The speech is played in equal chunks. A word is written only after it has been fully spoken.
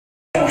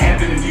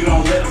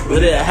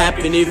but it'll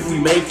happen if we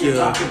make it.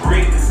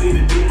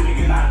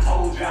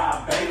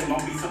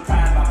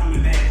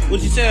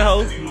 What you saying,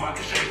 ho?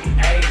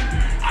 Hey,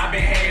 I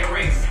been had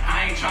race.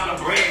 I ain't tryna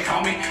brag.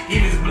 Call me,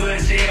 give his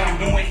bloodshed. I'm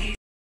doing heat.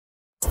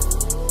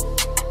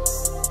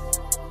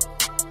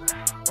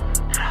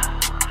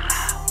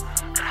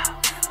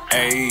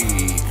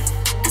 Ayy,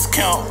 it's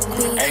count.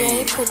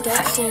 BJ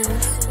Productions.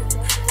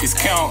 It's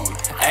count.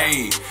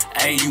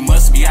 Ayy, you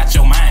must be out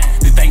your mind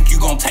to think you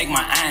gon' take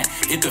my iron.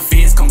 If the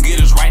feds come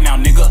get us right now,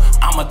 nigga,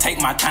 I'ma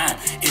take my time.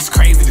 It's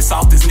crazy, the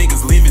softest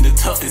niggas living, the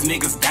toughest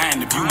niggas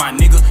dying. If you my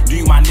nigga, do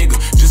you my nigga?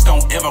 Just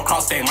don't ever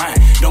cross that line.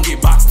 Don't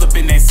get boxed up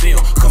in that cell,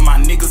 cause my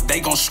niggas, they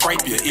gon'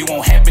 scrape you. It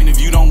won't happen if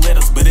you don't let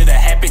us, but it'll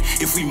happen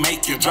if we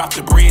make you. Drop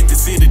the bread to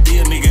see the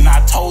deal, nigga, and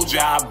I told you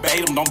I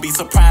bait them. Don't be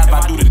surprised if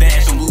I do the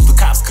dash and lose the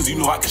cops, cause you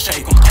know I can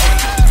shake them.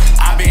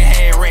 I been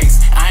had race,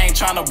 I ain't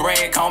tryna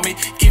brag on me.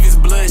 If it's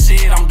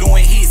bloodshed, I'm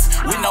doing hits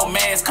with no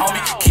mask on me.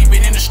 Keep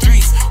it in the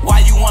streets, why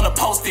you wanna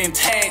post and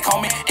tag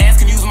on me?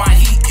 Asking use my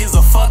heat is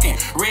a fucking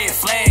red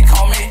flag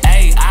on me.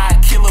 Ayy, I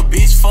kill a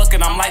bitch,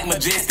 fucking, I'm like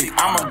Majestic.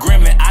 I'm a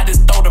gremlin, I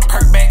just throw the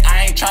perk back,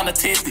 I ain't tryna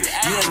test it.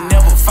 You'll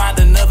never find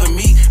another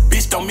me,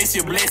 bitch, don't miss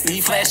your blessing.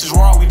 He flashes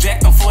raw, we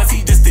jacked him for us,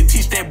 he just to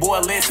teach that boy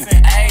a lesson.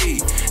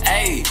 Ayy,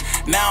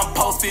 now I'm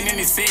posting in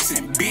this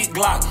section. Big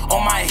Glock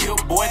on my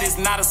hip, boy, this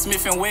not a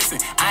Smith & Wesson.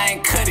 I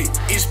ain't cut it,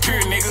 it's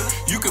pure,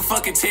 nigga, you can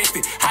fucking test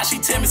it. How she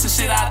tell me some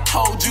shit I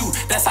told you,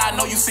 that's how I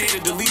know you said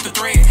it, delete the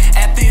thread.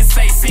 After it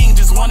say scene,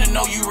 just wanna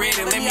know you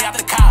ready. Let me out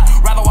the car,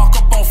 rather walk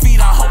up on feet,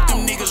 I hope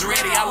them niggas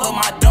ready. I love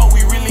my dough,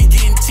 we really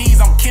getting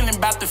cheese, I'm killing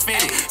bout the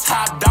fetty.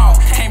 Top dog,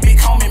 can't be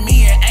homie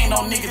me and ain't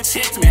no nigga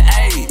check me.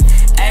 Ayy,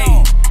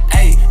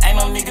 ain't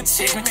no nigga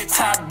check me.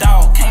 Top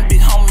dog, can't be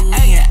homie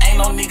me and ain't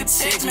no nigga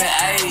check me.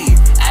 Ayy,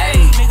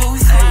 nigga, we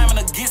sliming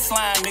a get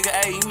slime, nigga.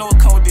 Ayy, you know what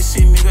come with this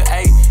shit, nigga.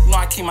 Ayy, you know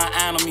I keep my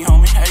eye on me,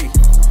 homie.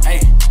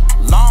 Ayy,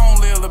 long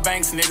live the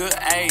banks, nigga.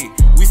 Ayy,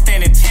 we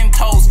standing 10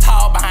 toes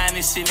tall behind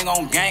this shit, nigga.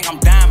 On gang, I'm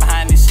dying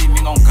behind this shit,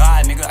 nigga. On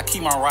God, nigga. I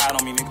keep my ride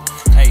on me, nigga.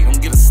 Ayy,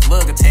 don't get a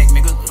slug attack,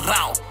 nigga.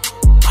 Raw.